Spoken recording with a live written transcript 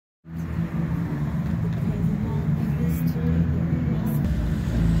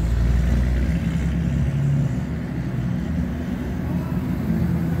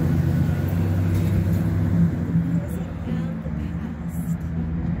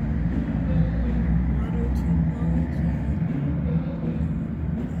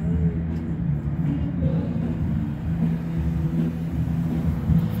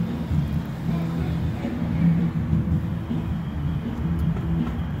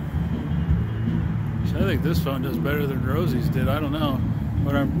I think this phone does better than Rosie's did. I don't know.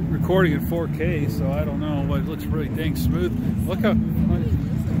 But I'm recording at 4K, so I don't know. But it looks really dang smooth. Look how...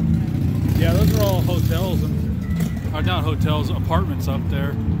 Yeah, those are all hotels and... Or not hotels, apartments up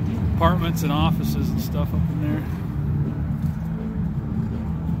there. Apartments and offices and stuff up in there.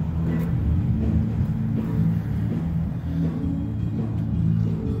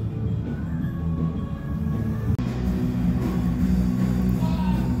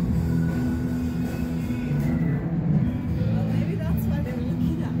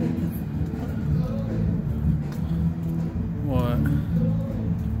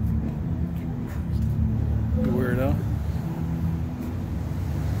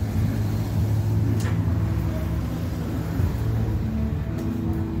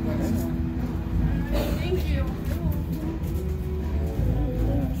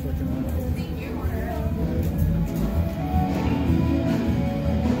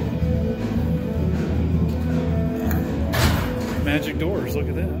 Magic doors, look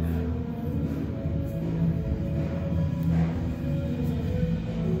at that.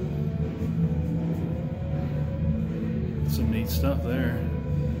 Some neat stuff there.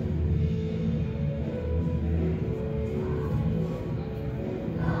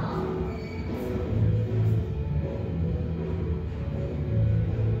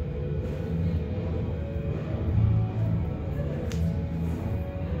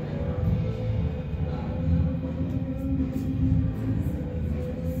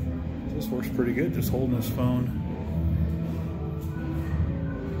 Works pretty good just holding this phone.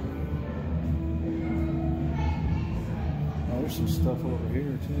 Oh, there's some stuff over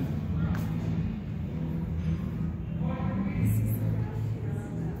here too.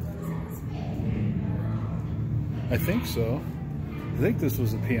 I think so. I think this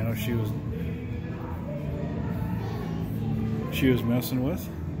was a piano she was messing with.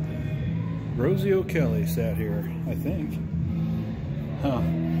 Rosie O'Kelly sat here, I think. Huh.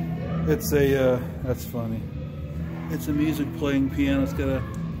 It's a, that's funny. It's a music playing piano. It's got a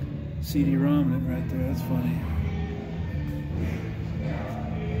CD-ROM in it right there. That's funny.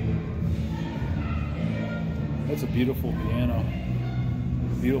 That's a beautiful piano.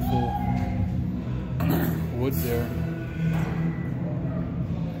 Beautiful wood there.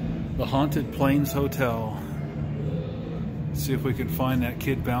 The Haunted Plains Hotel. Let's see if we can find that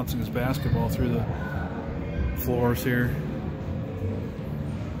kid bouncing his basketball through the floors here.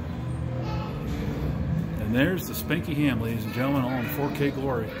 And there's the Spanky Ham, ladies and gentlemen, all in 4K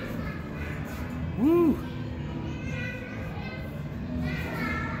glory. Woo!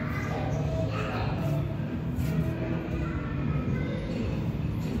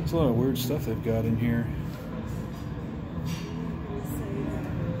 There's a lot of weird stuff they've got in here.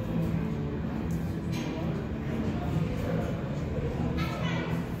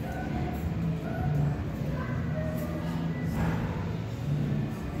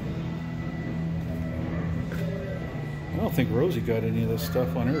 I don't think Rosie got any of this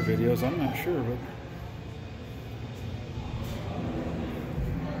stuff on her videos. I'm not sure, but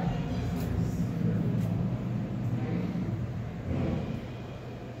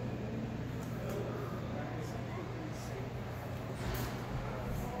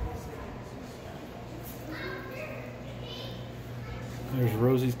there's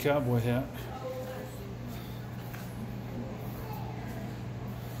Rosie's cowboy hat.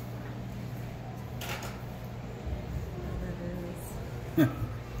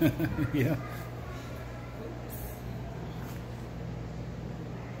 Yeah.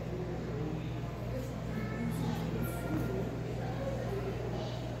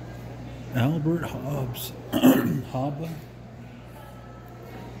 Albert Hobbs. Hobba.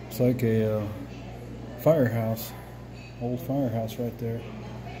 It's like a firehouse. Old firehouse right there.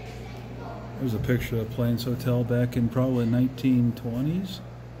 There's a picture of Plains Hotel back in probably 1920s.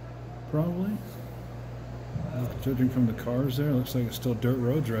 Probably. Judging from the cars there, looks like it's still dirt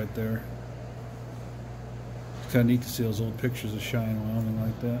roads right there. It's kind of neat to see those old pictures of Cheyenne, Wyoming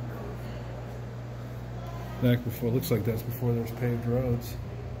like that. Back before, looks like that's before there was paved roads.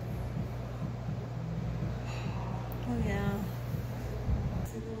 Oh yeah.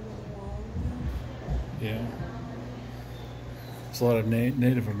 Yeah. There's a lot of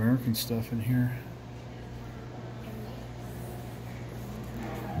Native American stuff in here.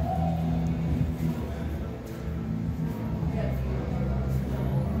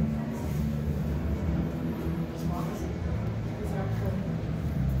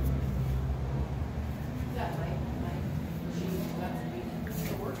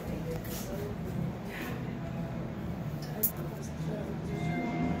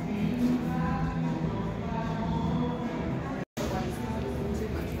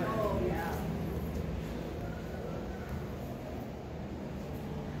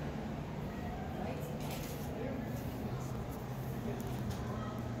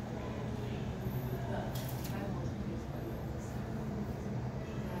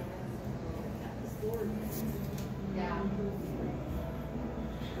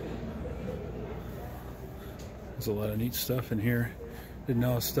 There's a lot of neat stuff in here. Didn't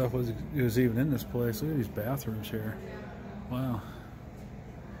know stuff was even in this place. Look at these bathrooms here. Wow.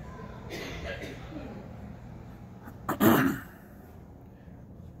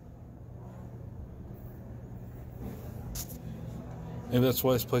 Maybe that's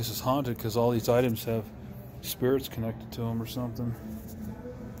why this place is haunted, because all these items have spirits connected to them or something.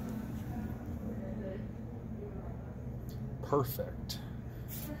 Perfect.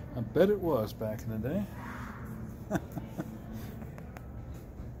 I bet it was back in the day.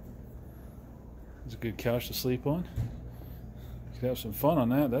 It's a good couch to sleep on. You could have some fun on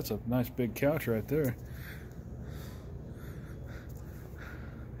that. That's a nice big couch right there.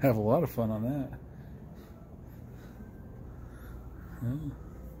 Have a lot of fun on that. Oh.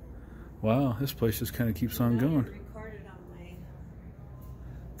 Wow, this place just kind of keeps on going.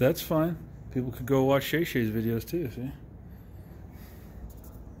 That's fine. People could go watch Shay Shay's videos too, see?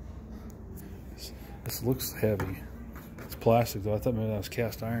 This looks heavy. It's plastic though. I thought maybe that was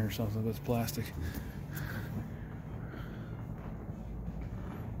cast iron or something, but it's plastic.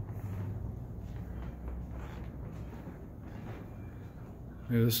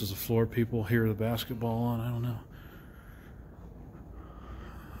 Maybe this is the floor people hear the basketball on. I don't know.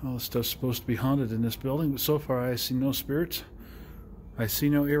 All this stuff's supposed to be haunted in this building, but so far I see no spirits. I see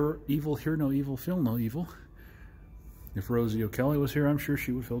no evil, hear no evil, feel no evil. If Rosie O'Kelly was here, I'm sure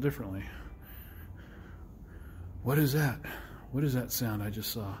she would feel differently. What is that? What is that sound I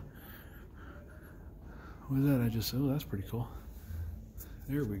just saw? What is that I just saw? Oh, that's pretty cool.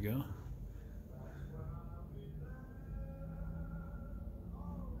 There we go.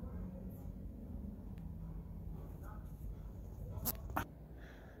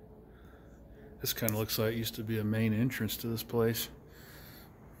 This kind of looks like it used to be a main entrance to this place.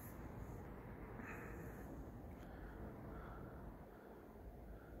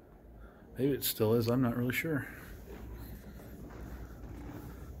 Maybe it still is, I'm not really sure.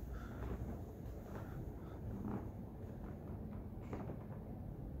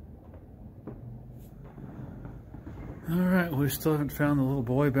 Alright, we still haven't found the little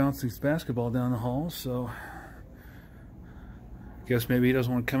boy bouncing his basketball down the hall, so I guess maybe he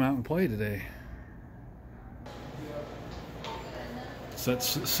doesn't want to come out and play today. So that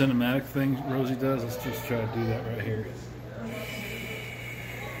cinematic thing Rosie does, let's just try to do that right here.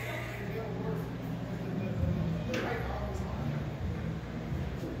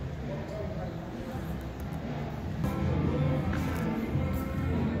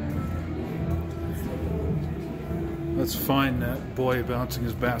 Let's find that boy bouncing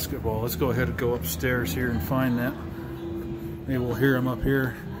his basketball. Let's go ahead and go upstairs here and find that. Maybe we'll hear him up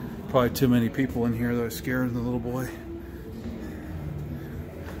here. Probably too many people in here that are scared of the little boy.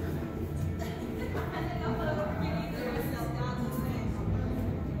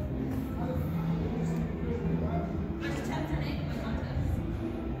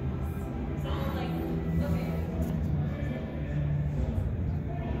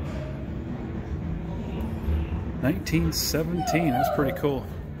 $1917, that's pretty cool.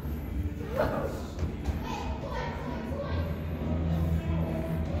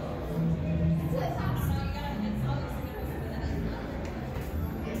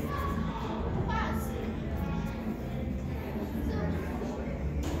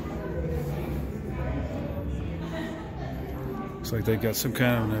 Looks like they got some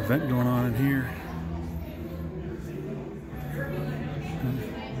kind of an event going on in here.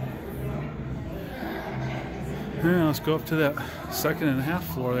 Yeah, let's go up to that second and a half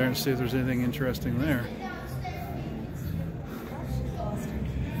floor there and see if there's anything interesting there.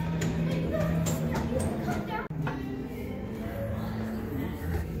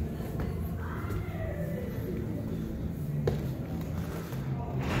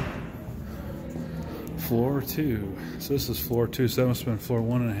 Floor 2. So this is floor 2, so that must have been floor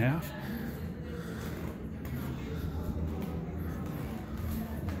 1.5.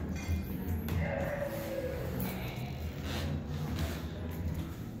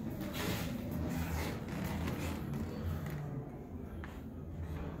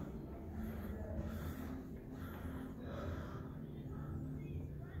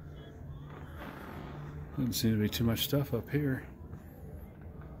 Doesn't seem to be too much stuff up here.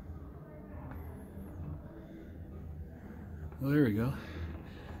 Well, there we go.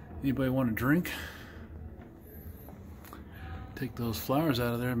 Anybody want a drink? Take those flowers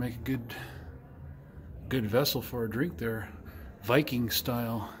out of there and make a good vessel for a drink there. Viking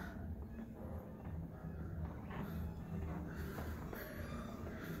style.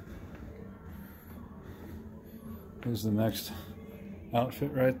 Here's the next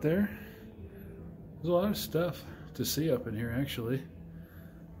outfit right there. There's a lot of stuff to see up in here, actually.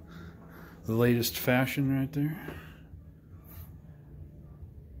 The latest fashion right there.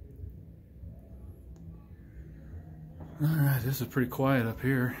 Alright, this is pretty quiet up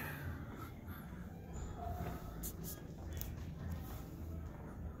here.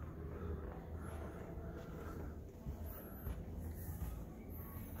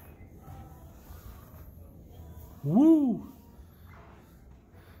 Woo!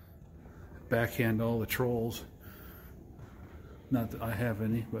 Backhand all the trolls. Not that I have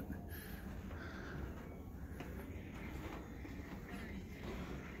any, but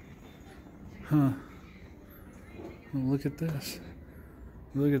huh. Well, look at this.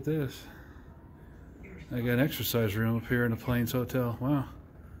 Look at this. I got an exercise room up here in the Plains Hotel. Wow.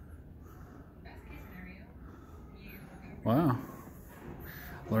 Wow.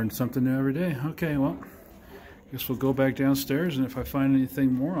 Learned something new every day. Okay, well, guess we'll go back downstairs, and if I find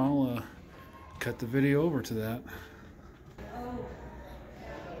anything more, I'll cut the video over to that.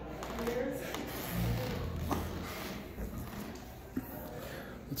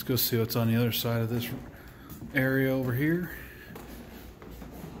 Let's go see what's on the other side of this area over here.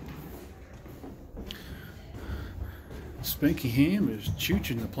 Spanky Ham is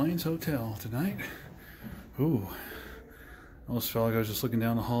chooching the Plains Hotel tonight. Ooh, I almost felt like I was just looking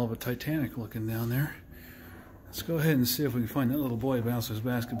down the hall of a Titanic looking down there. Let's go ahead and see if we can find that little boy bouncing his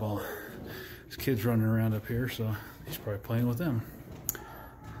basketball. His kid's running around up here, so he's probably playing with them.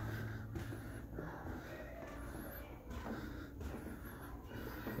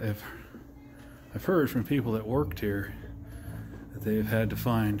 I've heard from people that worked here that they've had to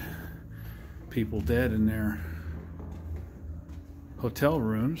find people dead in their hotel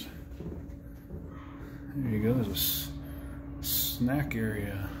rooms. There you go, there's a snack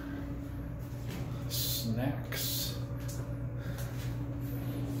area. Snacks.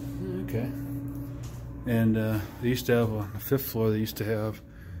 Okay. And they used to have, on the 5th floor, they used to have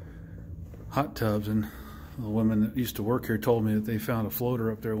hot tubs, and the woman that used to work here told me that they found a floater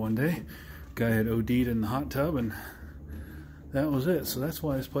up there one day. Guy had OD'd in the hot tub, and that was it. So that's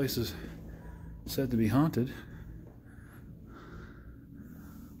why this place is said to be haunted.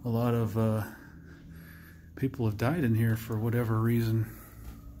 A lot of people have died in here for whatever reason.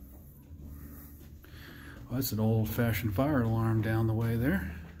 Well, that's an old-fashioned fire alarm down the way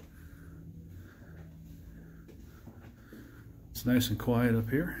there. It's nice and quiet up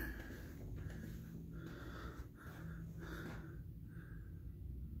here.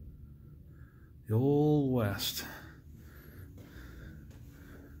 The Old West.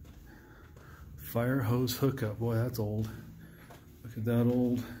 Fire hose hookup. Boy, that's old. Look at that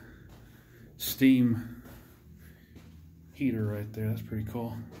old steam heater right there. That's pretty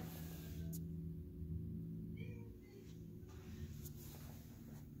cool.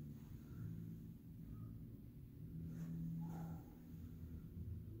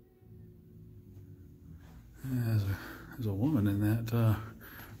 There's a woman in that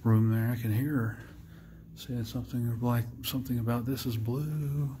room there. I can hear her saying something like something about this is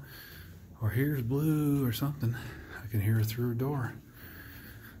blue, or here's blue, or something. I can hear her through her door.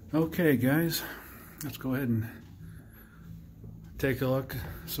 Okay, guys, let's go ahead and take a look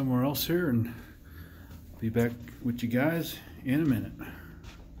somewhere else here, and be back with you guys in a minute.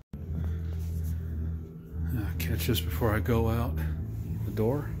 Catch this before I go out the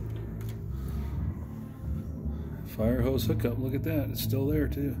door. Fire hose hookup, look at that, it's still there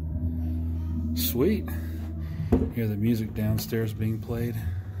too. Sweet. Hear the music downstairs being played.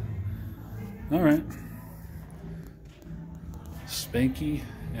 Alright. Spanky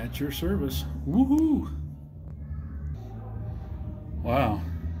at your service. Woohoo! Wow.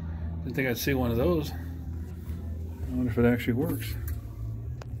 Didn't think I'd see one of those. I wonder if it actually works.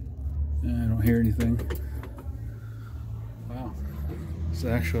 I don't hear anything. Wow. It's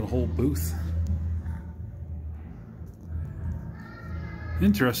actually a whole booth.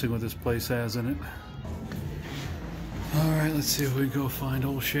 Interesting what this place has in it. Alright, let's see if we can go find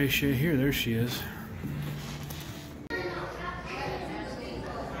old Shay Shay here. There she is.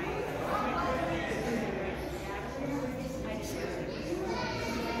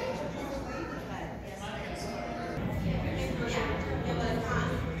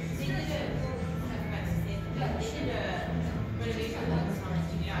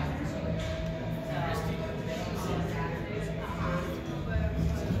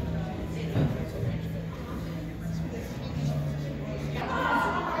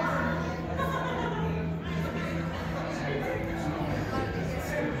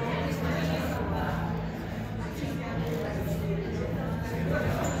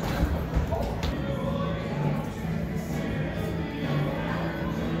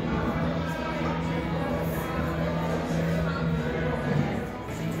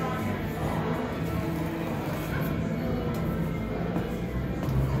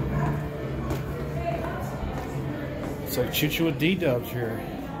 It's like choo-choo with D-dubs here.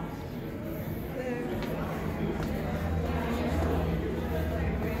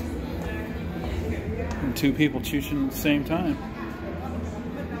 And two people choo-chooing at the same time.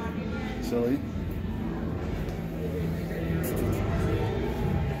 Silly.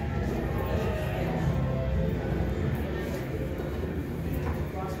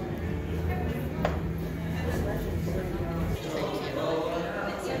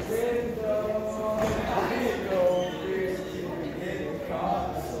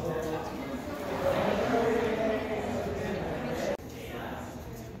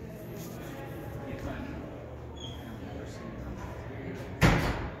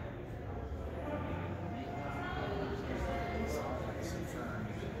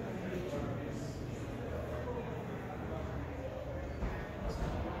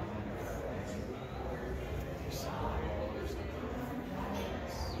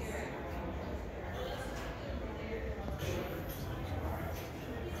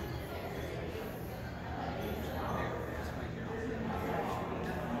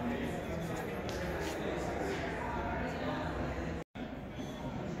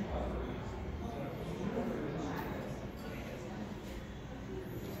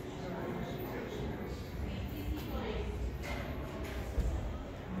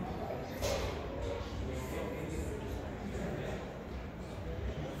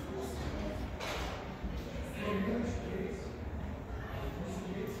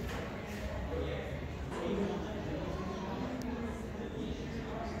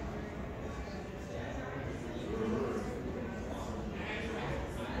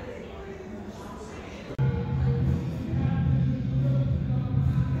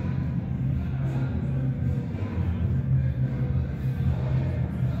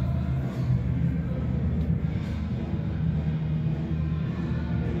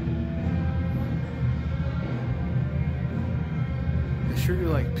 Sure do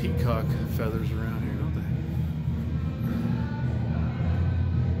like peacock feathers around here, don't